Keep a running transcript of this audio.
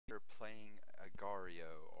are playing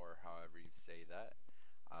Agario, or however you say that.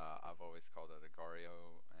 I've always called it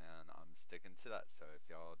Agario, and I'm sticking to that. So if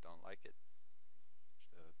y'all don't like it,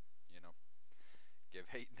 uh, you know, give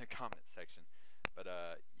hate in the comment section. But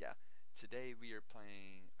yeah, today we are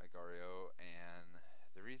playing Agario, and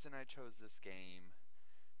the reason I chose this game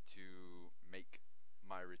to make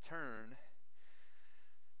my return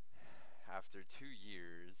after 2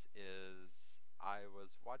 years is I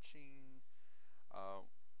was watching uh,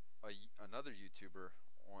 another YouTuber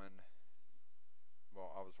on,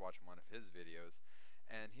 well, I was watching one of his videos,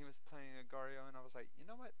 and he was playing Agario, and I was like, you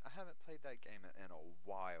know what? I haven't played that game in a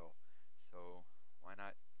while, so why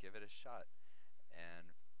not give it a shot?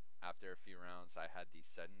 And after a few rounds, I had the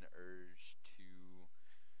sudden urge to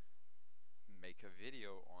make a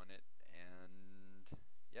video on it, and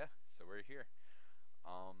yeah, so we're here.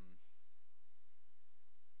 Um,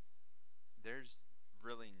 there's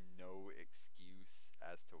really no excuse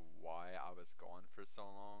as to why I was gone for so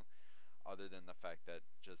long, other than the fact that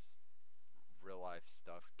just real life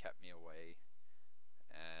stuff kept me away.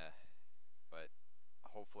 Uh, but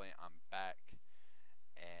hopefully I'm back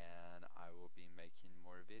and I will be making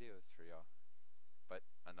more videos for y'all. But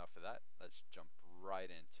enough of that, let's jump right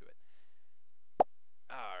into it.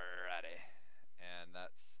 Alrighty. And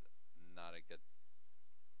that's not a good,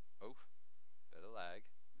 oh, bit of lag.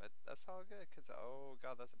 But that's all good, because, oh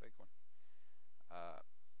god, that's a big one.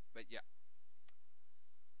 But yeah,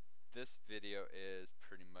 this video is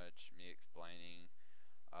pretty much me explaining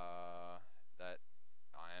that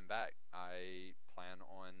I am back. I plan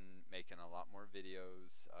on making a lot more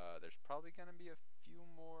videos. There's probably going to be a few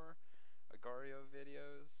more Agario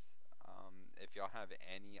videos. If y'all have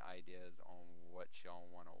any ideas on what y'all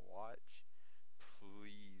want to watch,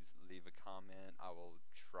 please leave a comment. I will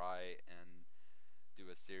try and do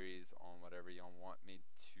a series on whatever y'all want me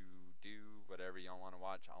to do. Whatever y'all want to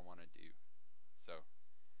watch, I want to do. So,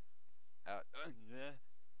 yeah.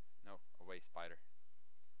 No, away spider.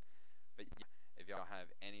 But yeah, if y'all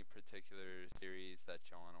have any particular series that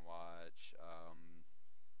y'all want to watch,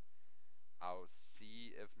 I'll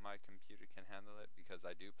see if my computer can handle it, because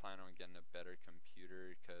I do plan on getting a better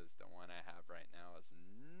computer, because the one I have right now is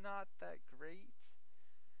not that great,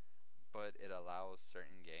 but it allows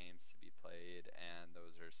certain games to be played, and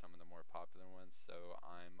those are some of the more popular ones, so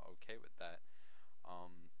I'm okay with that.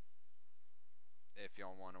 If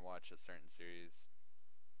y'all want to watch a certain series,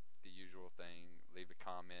 the usual thing, leave a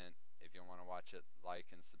comment. If you want to watch it, like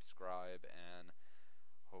and subscribe, and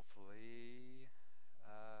hopefully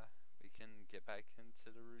we can get back into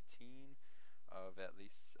the routine of at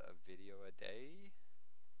least a video a day.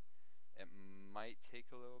 It might take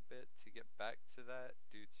a little bit to get back to that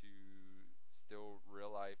due to still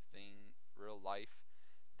real life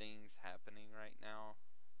things happening right now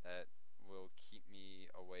that will keep me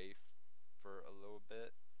away for a little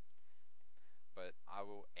bit. But I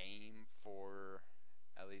will aim for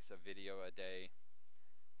at least a video a day.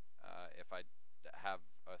 If I have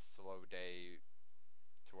a slow day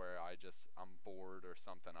to where I'm bored or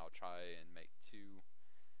something, I'll try and make two.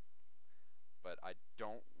 But I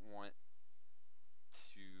don't want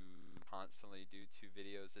to constantly do 2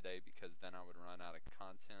 videos a day, because then I would run out of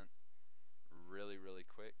content really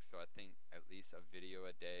quick. So I think at least a video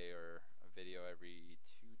a day or a video every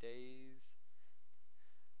 2 days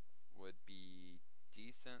would be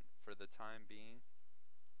decent for the time being.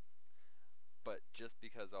 But just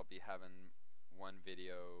because I'll be having one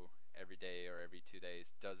video every day or every 2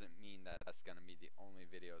 days doesn't mean that that's going to be the only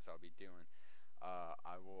videos I'll be doing.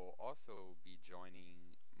 I will also be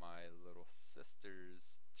joining my little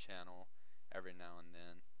sister's channel every now and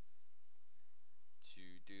then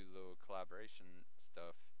to do little collaboration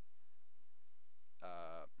stuff.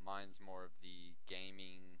 Mine's more of the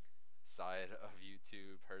gaming side of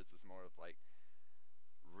YouTube. Hers is more of like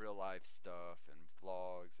real life stuff and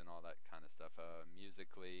vlogs and all that kind of stuff.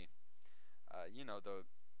 Musically, you know, the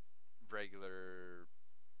regular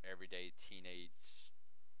everyday teenage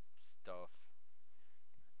stuff.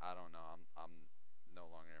 I don't know. I'm no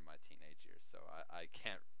longer in my teenage years, so I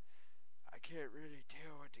can't really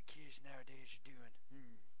tell what the kids nowadays are doing.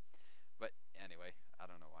 But anyway, I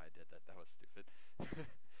don't know why I did that. That was stupid.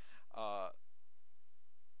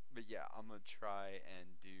 But yeah, I'm gonna try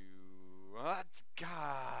and do what?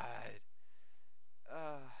 God.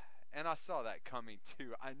 And I saw that coming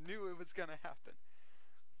too. I knew it was gonna happen.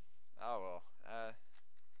 Oh well.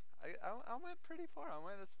 I went pretty far. I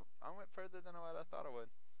went further than what I thought I would.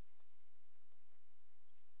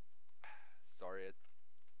 Sorry, a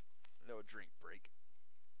little drink break.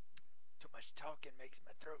 Too much talking makes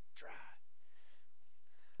my throat dry.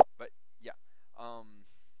 But yeah, hello,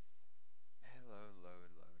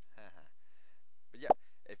 load.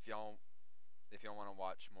 if you want to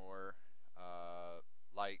watch more,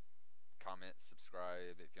 like, comment,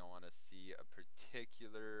 subscribe. If you want to see a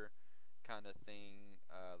particular kind of thing,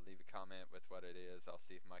 leave a comment with what it is. I'll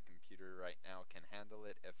see if my computer right now can handle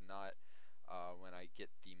it. If not, when I get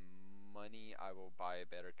the money, I will buy a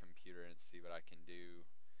better computer and see what I can do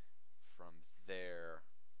from there.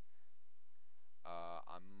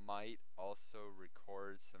 I might also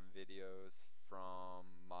record some videos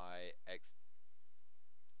from my X.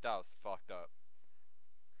 That was fucked up.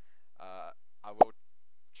 I will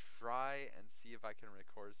try and see if I can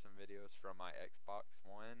record some videos from my Xbox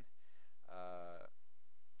One.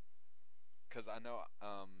 Cause I know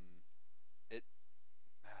it.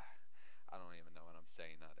 I don't even know what I'm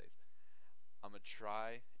saying nowadays. I'm gonna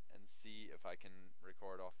try and see if I can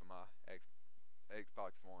record off of my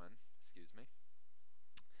Xbox One. Excuse me.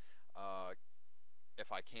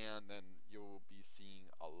 If I can, then you'll be seeing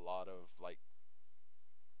a lot of like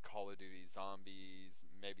Call of Duty Zombies,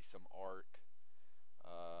 maybe some Ark.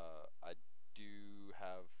 I do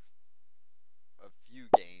have a few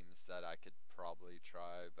games that I could probably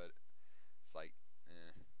try, but it's like,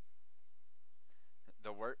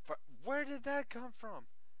 the word. Where did that come from?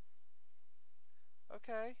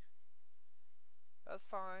 Okay, that's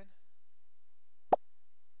fine.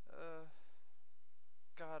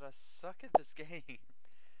 God, I suck at this game.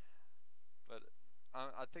 But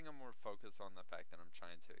I think I'm more focused on the fact that I'm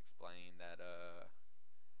trying to explain that,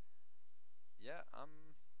 yeah,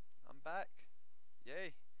 I'm back.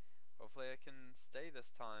 Yay. Hopefully I can stay this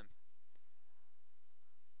time.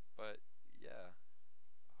 But yeah,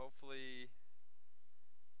 hopefully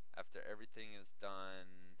after everything is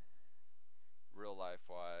done, real life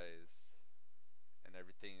wise, and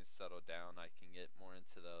everything is settled down, I can get more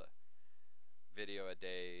into the video a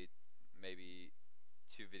day, maybe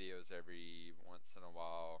 2 videos every once in a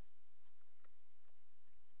while.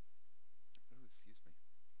 Ooh, excuse me.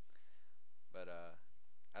 But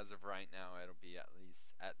as of right now, it'll be at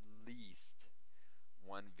least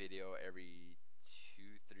 1 video every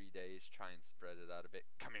 2-3 days. Try and spread it out a bit.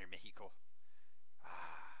 Come here, Mexico.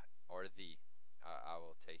 Or I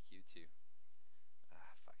will take you too.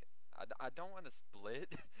 Fuck it. I don't want to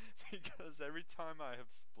split because every time I have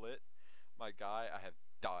split my guy, I have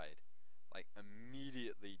died. Like,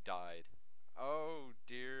 immediately died. Oh,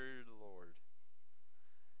 dear Lord.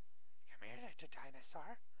 Come here, little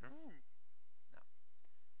dinosaur. No.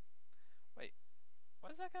 Wait,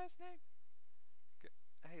 what is that guy's name?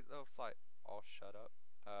 Hey, little fly. All shut up.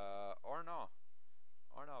 Or no.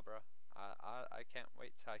 Or no, bro. I can't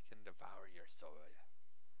wait till I can devour your soul.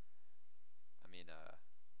 I mean,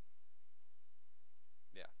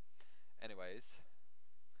 yeah. Anyways,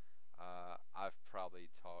 I've probably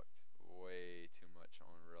talked way too much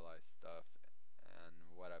on real life stuff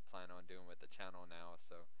and what I plan on doing with the channel now,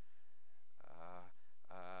 so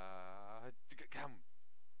come.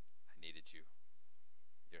 I needed you.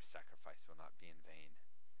 Your sacrifice will not be in vain.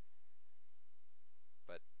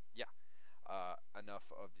 But yeah,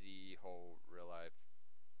 enough of the whole real life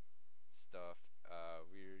stuff.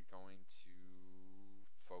 We're going to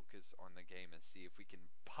focus on the game and see if we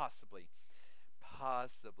can possibly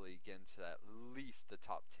get into at least the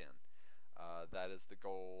top 10. That is the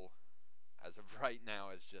goal as of right now,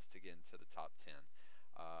 is just to get into the top 10.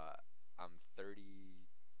 I'm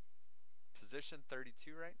position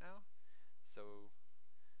 32 right now, so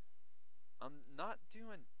I'm not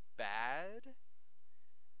doing bad,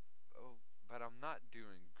 but I'm not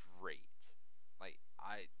doing great. Like,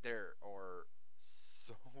 there are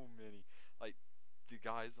so many, like, the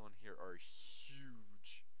guys on here are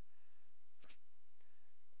huge.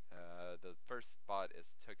 The first spot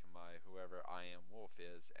is taken by whoever I Am Wolf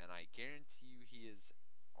is, and I guarantee you he is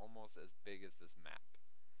almost as big as this map.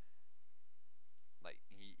 Like,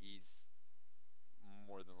 he's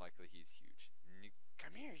more than likely he's huge.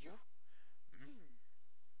 Come here, you.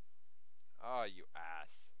 Oh, you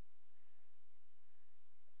ass.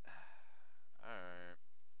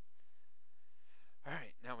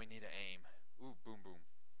 Alright, now we need to aim. Ooh, boom, boom.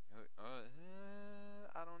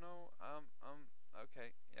 I don't know.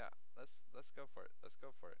 Okay, yeah. Let's go for it. Let's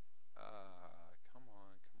go for it. Come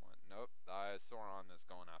on. Nope, the Eye of Sauron is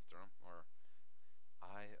going after him. Or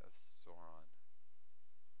Eye of Sauron.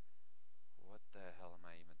 What the hell am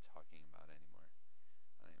I even talking about anymore?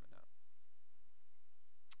 I don't even know.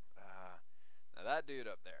 Now that dude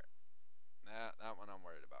up there. That one I'm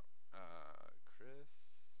worried about. Chris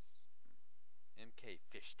MK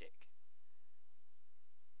Fishstick.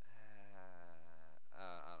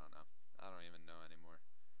 I don't know. I don't even know anymore.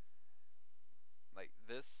 Like,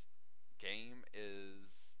 this game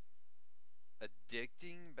is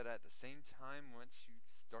addicting, but at the same time, once you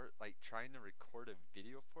start like trying to record a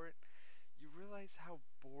video for it, you realize how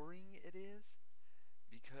boring it is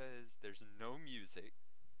because there's no music.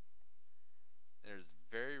 There's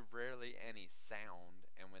very rarely any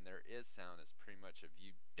sound, and when there is sound, it's pretty much of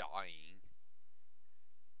you dying.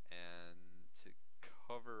 And to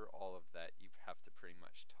cover all of that, you have to pretty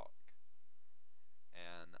much talk.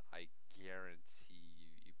 And I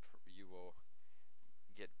guarantee you will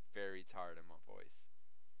get very tired of my voice.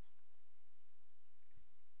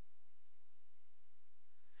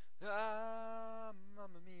 Ah,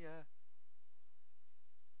 mamma mia.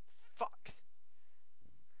 Fuck.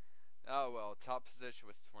 Oh well, top position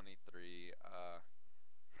was 23.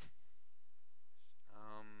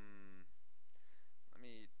 Let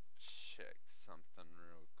me check something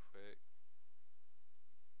real quick.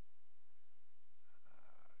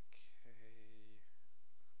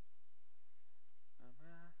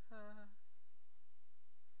 Okay.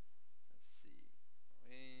 Let's see.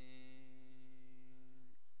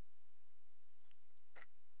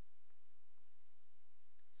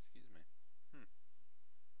 Excuse me.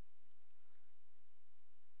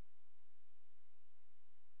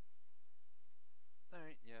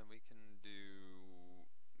 Alright, yeah, we can do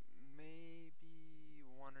maybe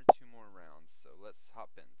one or two more rounds, so let's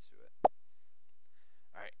hop into it.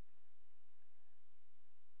 Alright.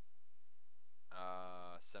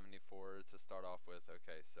 74 to start off with.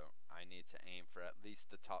 Okay, so I need to aim for at least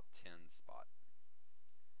the top 10 spot.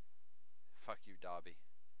 Fuck you, Dobby.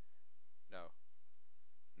 No.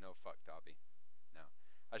 No, fuck Dobby. No.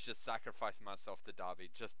 I should sacrifice myself to Dobby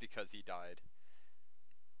just because he died.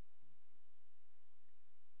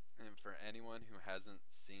 And for anyone who hasn't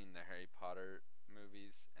seen the Harry Potter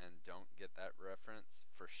movies and don't get that reference,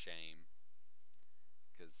 for shame.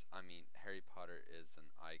 Because, I mean, Harry Potter is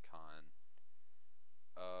an icon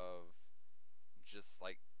of just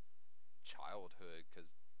like childhood,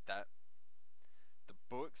 because the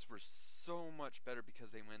books were so much better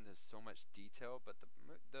because they went into so much detail, but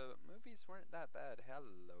the movies weren't that bad.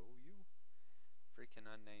 Hello, you freaking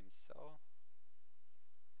unnamed cell.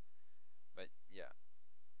 But yeah,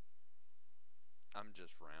 I'm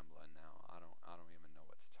just rambling now. I don't even know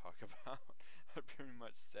what to talk about. I pretty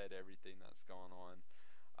much said everything that's going on.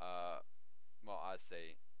 Well, I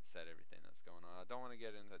said everything that's going on. I don't want to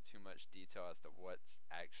get into too much detail as to what's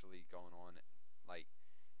actually going on, like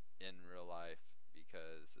in real life,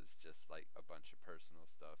 because it's just like a bunch of personal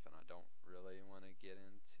stuff, and I don't really want to get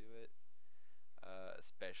into it,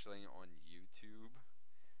 especially on YouTube,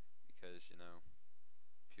 because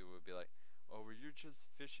people would be like, "Oh, well, you're just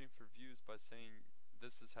fishing for views by saying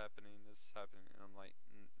this is happening, and I'm like,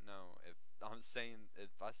 "No. If I'm saying,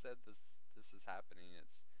 if I said this is happening,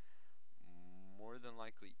 it's more than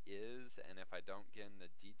likely is, and if I don't get into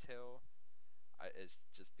detail, it's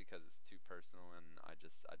just because it's too personal, and I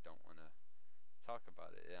don't want to talk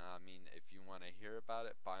about it. I mean, if you want to hear about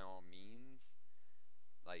it, by all means,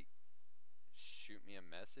 like, shoot me a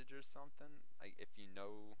message or something, like, if you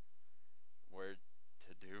know where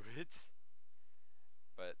to do it.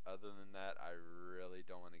 But other than that, I really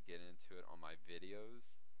don't want to get into it on my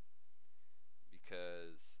videos,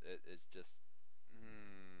 because it's just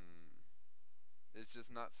it's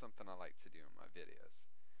just not something I like to do in my videos.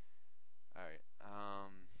 Alright,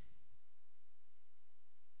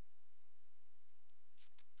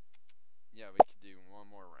 yeah, we could do one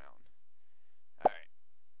more round. Alright.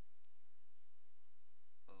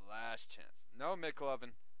 Last chance. No,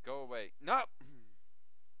 McLovin. Go away. No!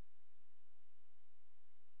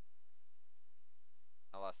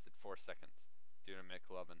 I lasted 4 seconds due to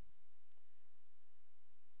McLovin.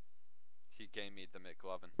 He gave me the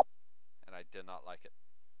McLovin, and I did not like it.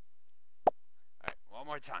 Alright, one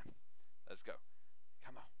more time. Let's go.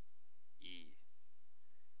 Come on. I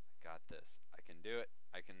got this. I can do it.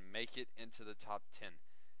 I can make it into the top 10.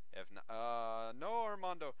 If not, no,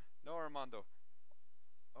 Armando. No, Armando.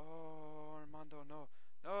 Oh, Armando, no.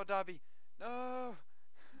 No, Dobby. No.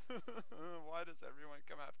 Why does everyone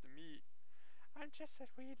come after me? I'm just a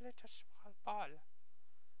wee little small ball.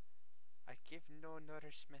 I give no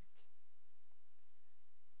nourishment.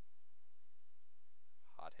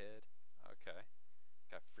 Hothead. Okay.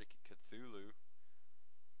 Got freaking Cthulhu.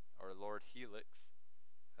 Or Lord Helix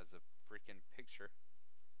as a freaking picture.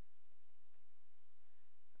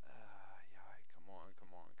 Yeah, come on.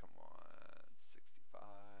 65.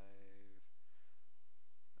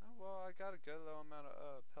 Oh, well, I got a good little amount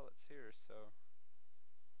of pellets here, so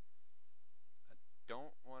I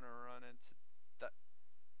don't want to run into that.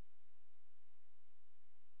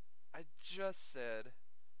 I just said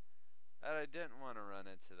that I didn't want to run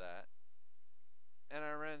into that, and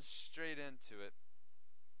I ran straight into it.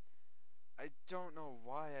 don't know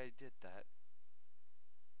why I did that,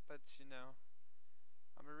 but you know,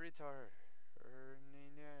 I'm a retard.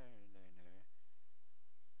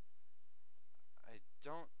 I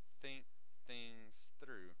don't think things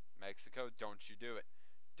through. Mexico, don't you do it.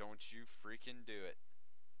 Don't you freaking do it.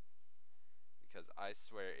 Because I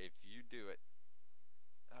swear, if you do it.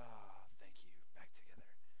 Oh, thank you. Back together.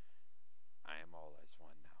 I am all as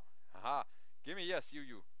one now. Haha. Give me yes,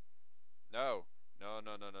 you. No. No,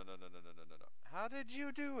 no, no, no, no, no, no, no, no, no, no. How did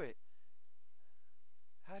you do it?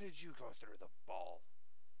 How did you go through the ball?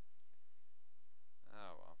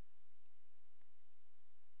 Oh, well.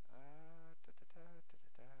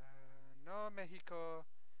 No, Mexico.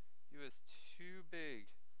 You is too big.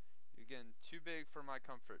 You're getting too big for my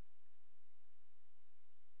comfort.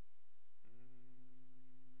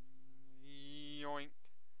 Yoink.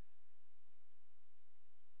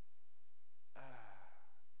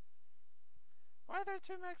 Why are there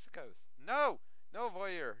two Mexicos? No! No,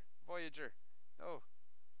 Voyager. No.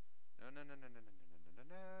 No, no, no, no, no, no, no,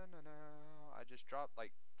 no, no, no, no. I just dropped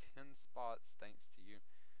like 10 spots thanks to you.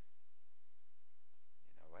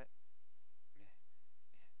 You know what?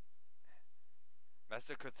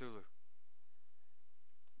 Master Cthulhu.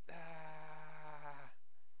 Ah.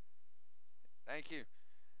 Thank you.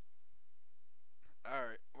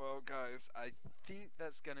 Alright, well guys, I think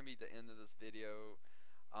that's gonna be the end of this video.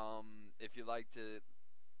 If you like to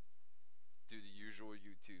do the usual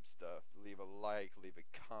YouTube stuff, leave a like, leave a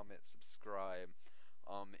comment, subscribe.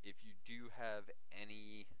 If you do have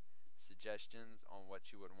any suggestions on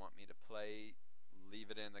what you would want me to play,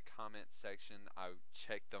 leave it in the comment section. I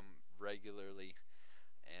check them regularly,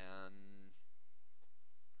 and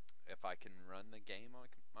if I can run the game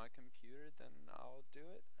on my computer, then I'll do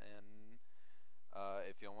it. And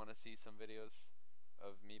if you want to see some videos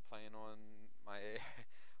of me playing on my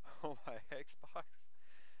on my Xbox,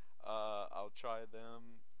 I'll try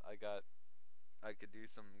them. I could do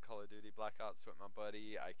some Call of Duty Black Ops with my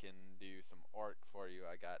buddy. I can do some Ark for you.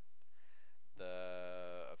 I got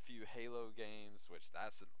a few Halo games, which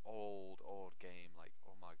that's an old game. Like,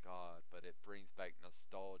 oh my god, but it brings back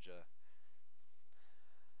nostalgia.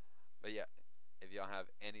 But yeah, if y'all have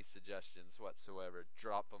any suggestions whatsoever,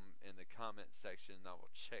 drop them in the comment section. I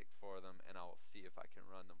will check for them and I will see if I can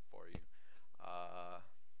run them for you.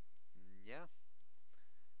 Yeah.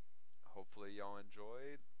 Hopefully y'all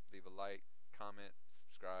enjoyed. Leave a like, comment,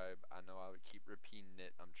 subscribe. I know I would keep repeating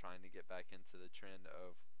it. I'm trying to get back into the trend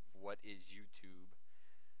of what is YouTube,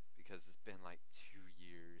 because it's been like 2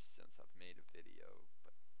 years since I've made a video.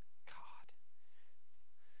 But God.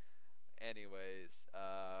 Anyways,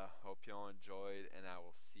 hope y'all enjoyed, and I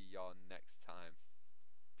will see y'all next time.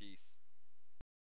 Peace.